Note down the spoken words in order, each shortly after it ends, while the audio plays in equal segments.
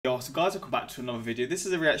Yo, so guys, welcome back to another video. This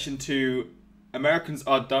is a reaction to Americans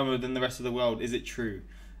are dumber than the rest of the world. Is it true?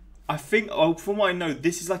 I think, from what I know,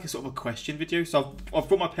 this is like a sort of a question video. So I've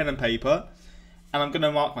brought my pen and paper, and I'm going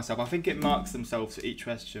to mark myself. I think it marks themselves for each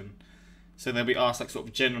question. So they'll be asked like sort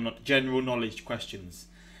of general knowledge questions.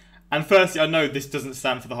 And firstly, I know this doesn't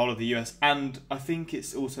stand for the whole of the US, and I think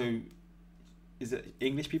it's also, is it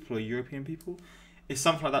English people or European people? It's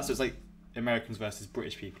something like that. So it's like Americans versus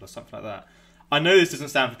British people or something like that. I know this doesn't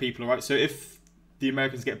stand for people, right? So if the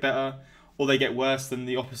Americans get better or they get worse than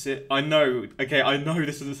the opposite, I know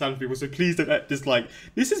this doesn't stand for people, so please don't dislike.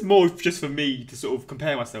 This is more just for me to sort of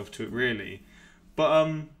compare myself to it, really. But,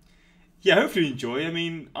 yeah, hopefully you enjoy. I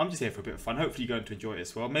mean, I'm just here for a bit of fun. Hopefully you're going to enjoy it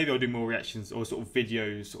as well. Maybe I'll do more reactions or sort of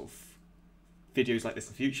videos like this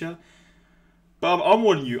in the future. But I'm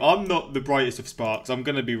warning you, I'm not the brightest of sparks. I'm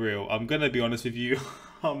going to be real. I'm going to be honest with you.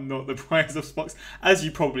 I'm not the brightest of sparks, as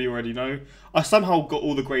you probably already know. I somehow got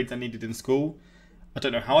all the grades I needed in school. I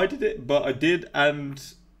don't know how I did it, but I did, and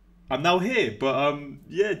I'm now here. But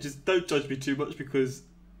yeah, just don't judge me too much because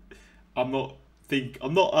I'm not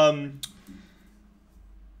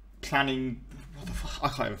planning. What the fuck? I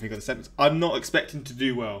can't even think of the sentence. I'm not expecting to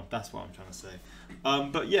do well. That's what I'm trying to say.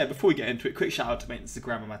 But yeah, before we get into it, quick shout out to my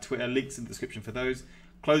Instagram and my Twitter. Links in the description for those.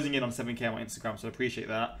 Closing in on 7K on my Instagram, so I appreciate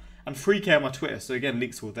that. And 3K on my Twitter, so again,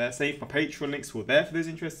 links are all there. Same for my Patreon, links are all there for those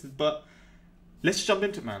interested. But let's just jump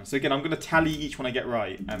into it, man. So again, I'm going to tally each one I get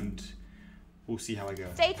right, and we'll see how I go.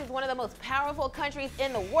 States is one of the most powerful countries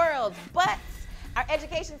in the world, but our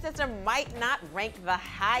education system might not rank the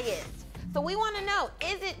highest. So we want to know,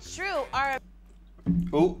 is it true?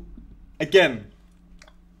 Oh, again,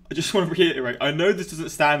 I just want to reiterate, I know this doesn't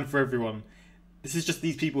stand for everyone. This is just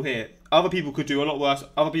these people here. Other people could do a lot worse.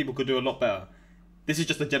 Other people could do a lot better. This is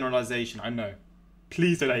just a generalization, I know.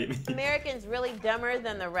 Please don't hate me. Americans really dumber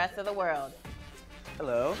than the rest of the world?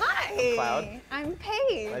 Hello. Hi. Cloud. I'm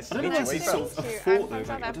Paige. Nice I to don't meet know you. what's sort of a I'm thought from though.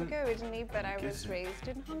 South Like, Africa originally, but I was guess it. raised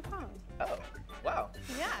in Hong Kong. Oh, wow.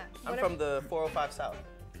 Yeah. I'm from the 405 South.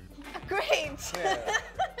 Great. Yeah.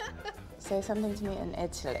 Say something to me in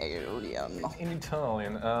Italian. In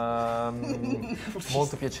Italian,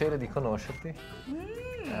 molto piacere di conoscerti.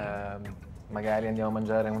 Magari andiamo a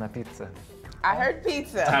mangiare una pizza. I heard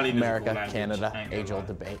pizza. Italian is a America, cool language. Canada, I ain't gonna age-old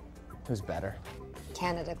lie. debate. Who's better?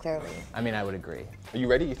 Canada, clearly. I mean, I would agree. Are you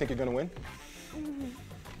ready? You think you're gonna win?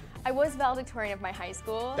 I was valedictorian of my high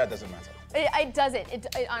school. That doesn't matter. It doesn't. It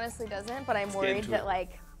honestly doesn't. But I'm get worried into that it.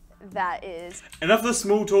 like that is Enough of the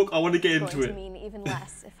small talk, I want to get going into to it. mean even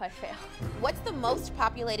less if I fail. What's the most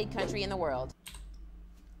populated country in the world?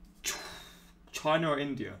 China or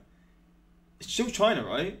India? It's still China,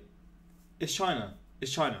 right? It's China.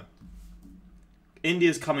 It's China.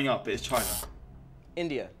 India's coming up, but it's China.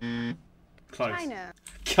 India. Close. China.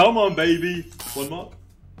 Come on, baby. One mark.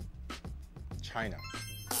 China.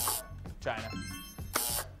 China.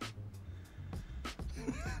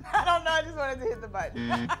 I don't know, I just wanted to hit the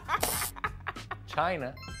button.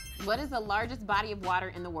 China. What is the largest body of water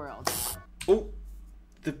in the world? Oh,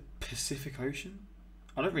 the Pacific Ocean?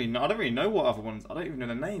 I don't really know what other ones. I don't even know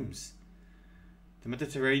their names. The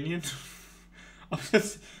Mediterranean?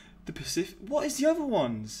 The Pacific. What is the other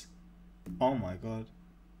ones? Oh my god.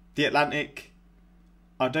 The Atlantic.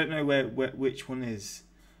 I don't know which one is.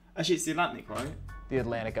 Actually, it's the Atlantic, right? The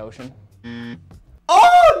Atlantic Ocean.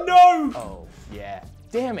 Oh no! Oh, yeah.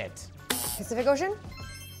 Damn it. Pacific Ocean?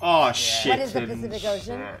 Oh shit. What is the Pacific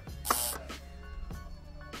Ocean?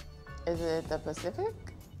 Is it the Pacific?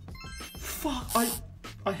 Fuck,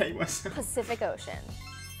 I hate myself. Pacific Ocean.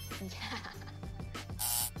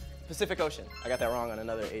 Pacific Ocean. I got that wrong on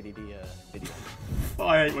another ADD video.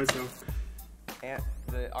 I hate myself. And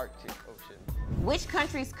the Arctic Ocean. Which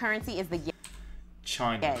country's currency is the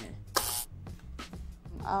China. yen?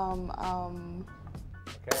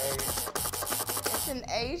 Okay. It's an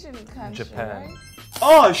Asian country, Japan. right?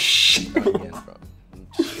 Oh shit! Again from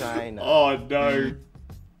China. Oh no.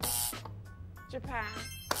 Japan.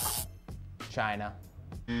 China.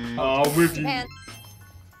 Oh, I'm with you. And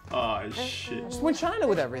Oh shit. Just win China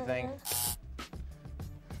with everything.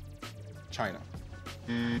 China.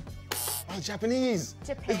 Oh, Japanese.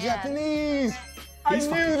 Japan. It's Japanese. He's I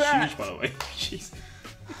fucking knew that. huge, by the way. Jeez.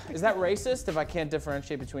 Is that racist if I can't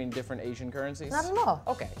differentiate between different Asian currencies? Not at all.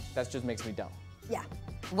 Okay, that just makes me dumb. Yeah.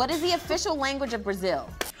 What is the official language of Brazil?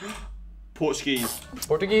 Portuguese.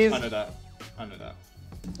 Portuguese. I know that. I know that.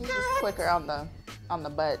 He's just quicker on the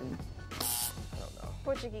button. I don't know.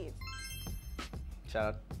 Portuguese.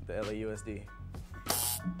 Shout out the LAUSD.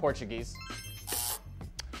 Portuguese.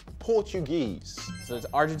 Portuguese. So it's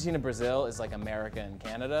Argentina, Brazil is like America and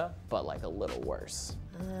Canada, but like a little worse.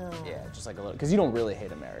 Yeah, just like a little, because you don't really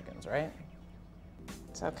hate Americans, right?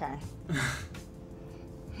 It's okay.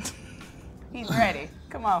 He's ready.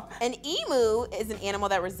 Come on. An emu is an animal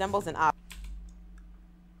that resembles an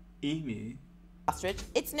Emu? ostrich.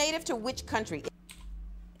 It's native to which country?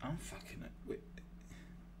 I'm fucking it. Wait.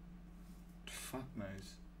 Fuck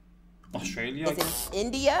knows. Australia? Is it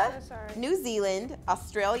India, New Zealand,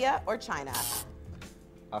 Australia, or China?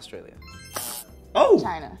 Australia. Oh!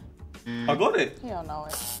 China. I got it. You don't know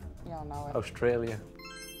it. You don't know it. Australia.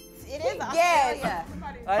 It is Australia.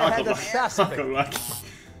 I had the suspect. Fucking lucky.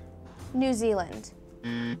 New Zealand.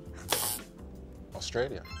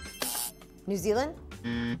 Australia. New Zealand?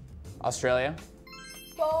 Australia.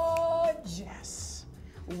 Yes.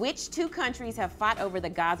 Which two countries have fought over the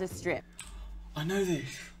Gaza Strip? I know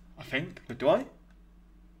this. I think. But do I?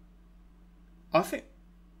 I think.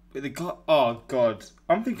 But the God. Oh, God.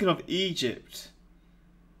 I'm thinking of Egypt.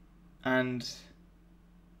 And.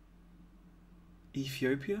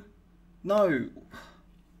 Ethiopia? No.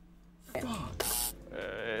 Fuck.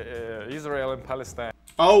 Israel and Palestine.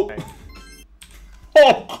 Oh.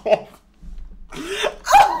 Oh, God.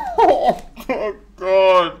 Oh,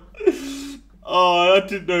 God. Oh, I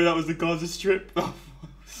didn't know that was the Gaza Strip.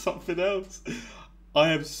 Something else.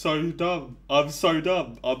 I am so dumb. I'm so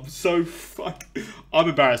dumb. I'm so fuck. I'm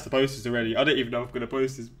embarrassed to post this already. I don't even know if I'm going to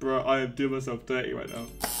post this, bro. I am doing myself dirty right now.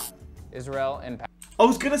 Israel and I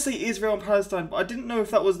was going to say Israel and Palestine, but I didn't know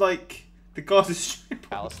if that was like the Gaza Strip.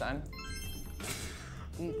 Palestine.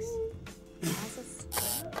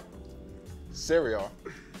 Syria.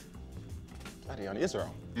 Bloody on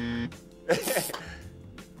Israel.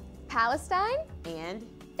 Palestine? And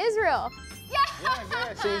Israel.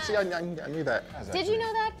 Yeah, see, I knew that. Did you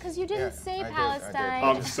know that? Because you didn't Yeah, say I did, I did. Palestine.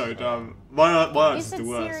 I'm so dumb. My You answer's said the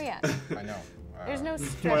worst. Syria. I know. There's no My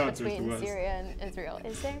strip answer is the between worst. Syria and Israel,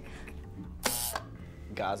 is there?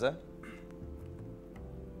 Gaza.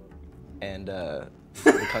 And the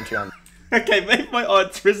country on. Okay, maybe my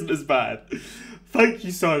answer isn't as bad. Thank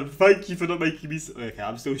you, son. Thank you for not making me. Okay,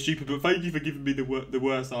 I'm still stupid, but thank you for giving me the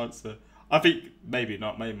worst answer. I think maybe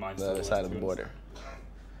not. Maybe mine's The still other worse, side of to the be border.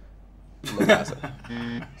 honest. Gaza.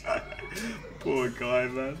 Poor guy,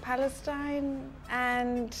 man. Palestine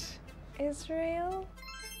and Israel?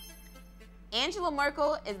 Angela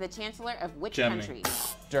Merkel is the chancellor of which Germany. country?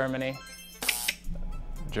 Germany.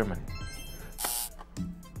 Germany.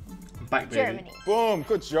 I'm back, baby. Germany. Boom,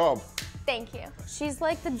 good job. Thank you. She's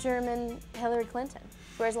like the German Hillary Clinton.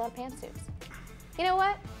 She wears a lot of pantsuits. You know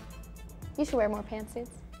what? You should wear more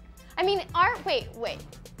pantsuits. I mean, wait.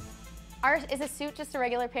 Is a suit just a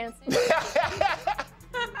regular pantsuit?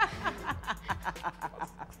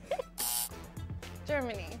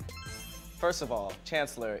 Germany. First of all,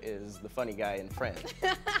 Chancellor is the funny guy in Friends.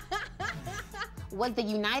 Was the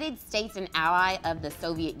United States an ally of the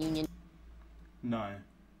Soviet Union? No.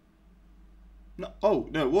 No. Oh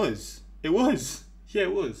no, it was. It was. Yeah,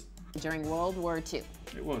 it was. During World War II.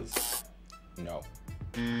 It was. No.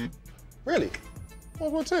 Really?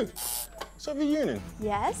 World War II. Soviet Union.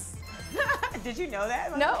 Yes. Did you know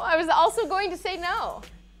that? No, I was also going to say no.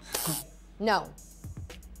 No.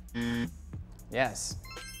 Yes.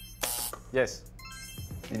 Yes.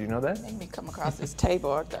 Did you know that? Make me come across this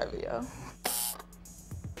table, Octavio.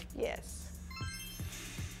 Yes.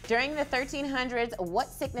 During the 1300s, what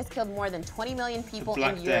sickness killed more than 20 million people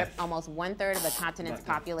Black in Europe, Death. almost 1/3 of the continent's Black Death.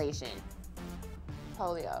 population?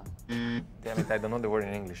 Polio. Damn it, I don't know the word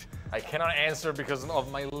in English. I cannot answer because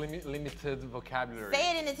of my limited vocabulary.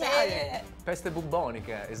 Say it in Italian. Peste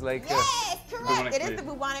bubonica is like. Yes, correct. Bubonic It is plague. the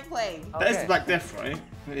bubonic plague. That is Okay. Black Death, right?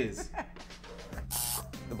 It is.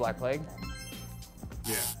 The Black Plague.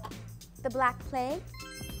 Yeah. The Black Plague?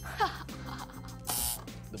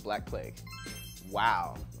 The Black Plague.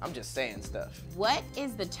 Wow. I'm just saying stuff. What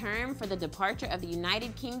is the term for the departure of the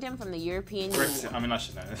United Kingdom from the European Brexit. Union? I mean, I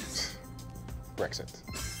should know this. Brexit.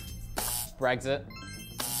 Brexit.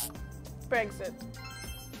 Brexit.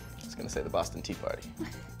 I was gonna say the Boston Tea Party.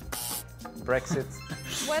 Brexit.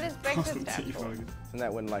 What does Brexit stand Tea for? Party. Isn't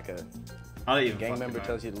that when like a I don't even gang fucking member know.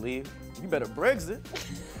 tells you to leave? You better Brexit.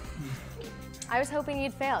 I was hoping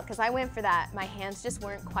you'd fail, because I went for that. My hands just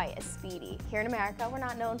weren't quite as speedy. Here in America, we're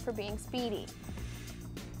not known for being speedy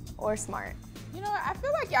or smart. You know what? I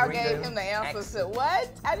feel like y'all Bring gave them him the answers to what?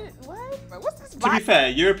 I didn't, what? What's this? To be fair,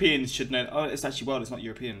 Europeans should know. Oh, it's actually it's not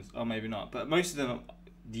Europeans. Oh, maybe not. But most of them,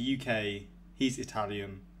 the UK. He's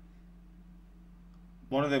Italian.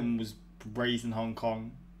 One of them was raised in Hong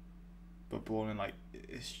Kong, but born in like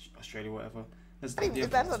Australia, or whatever. That's the Is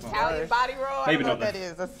that an difference. Italian body roll? Maybe I don't know not what that then.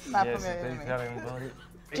 is. That's not Yes, familiar to the me. Italian body.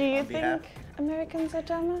 Do you On behalf- think Americans are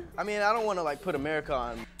dumber? I mean, I don't want to like put America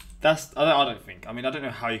on I don't think. I mean, I don't know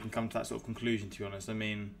how you can come to that sort of conclusion, to be honest. I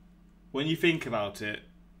mean, when you think about it,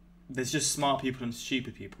 there's just smart people and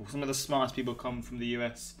stupid people. Some of the smartest people come from the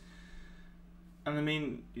US. And I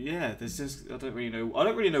mean, yeah, there's just, I don't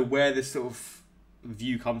really know where this sort of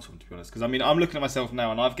view comes from, to be honest. Because I mean, I'm looking at myself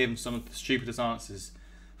now and I've given some of the stupidest answers.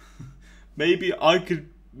 Maybe I could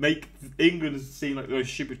make England seem like a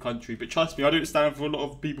stupid country, but trust me, I don't stand for a lot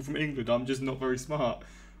of people from England. I'm just not very smart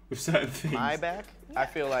with certain things. My back, I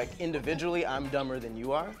feel like individually I'm dumber than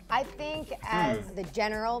you are. I think as the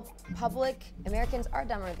general public, Americans are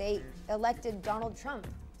dumber. They elected Donald Trump.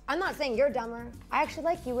 I'm not saying you're dumber. I actually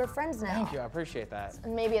like you. We're friends now. Thank you, I appreciate that.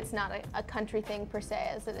 And maybe it's not a country thing per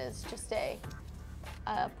se, as it is just a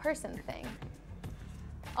person thing.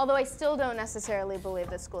 Although I still don't necessarily believe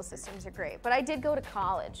that school systems are great, but I did go to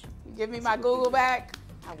college. You give me my Google back,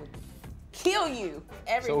 I would kill you.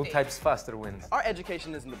 Everything. So who types faster wins. Our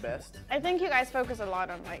education isn't the best. I think you guys focus a lot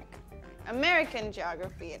on like American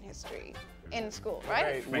geography and history in school,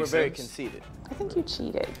 right? We're very conceited. I think you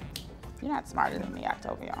cheated. You're not smarter than me,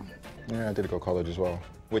 Octavio. Yeah, I did go to college as well,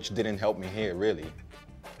 which didn't help me here, really.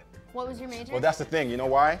 What was your major? Well, that's the thing. You know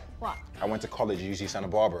why? What? I went to college at UC Santa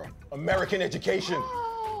Barbara. American education.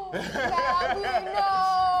 Oh, yeah, we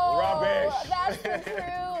know. Rubbish. That's the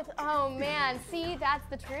truth. Oh man, see, that's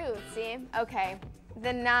the truth. See, okay.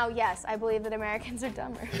 Then now, yes, I believe that Americans are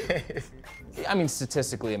dumber. I mean,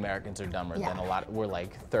 statistically, Americans are dumber Yeah. than a lot. We're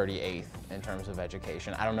like 38th in terms of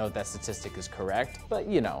education. I don't know if that statistic is correct, but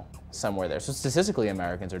you know, somewhere there. So statistically,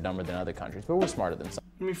 Americans are dumber than other countries, but we're smarter than some.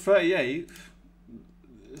 I mean, 38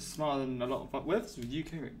 is smarter than a lot of. Where's the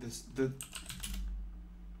UK?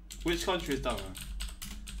 Which country is dumber?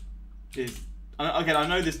 Again, I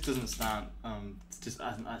know this doesn't stand. Just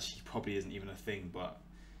actually probably isn't even a thing, but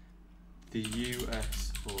the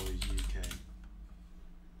US or UK?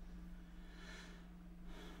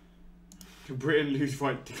 Britain lose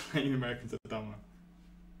right to claim Americans are dumber.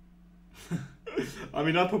 I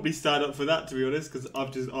mean, I'd probably stand up for that, to be honest, because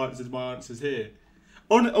I've just answered my answers here.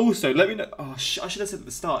 Also, let me know. Oh, I should have said at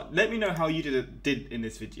the start. Let me know how you did in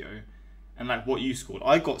this video, and like what you scored.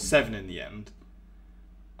 I got 7 in the end.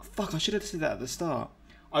 Fuck! I should have said that at the start.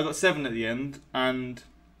 I got 7 at the end, and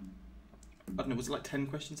I don't know. Was it like 10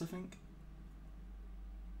 questions? I think.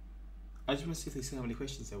 I just want to see if they say how many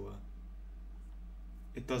questions there were.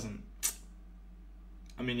 It doesn't.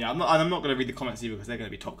 I mean, yeah, I'm not going to read the comments either because they're going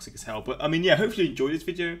to be toxic as hell. But I mean, yeah, hopefully you enjoyed this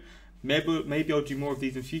video. Maybe I'll do more of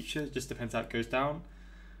these in future. Just depends how it goes down.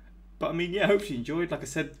 But I mean, yeah, hopefully you enjoyed. Like I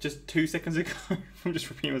said just 2 seconds ago, I'm just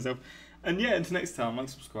repeating myself. And yeah, until next time, like,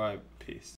 subscribe. Peace.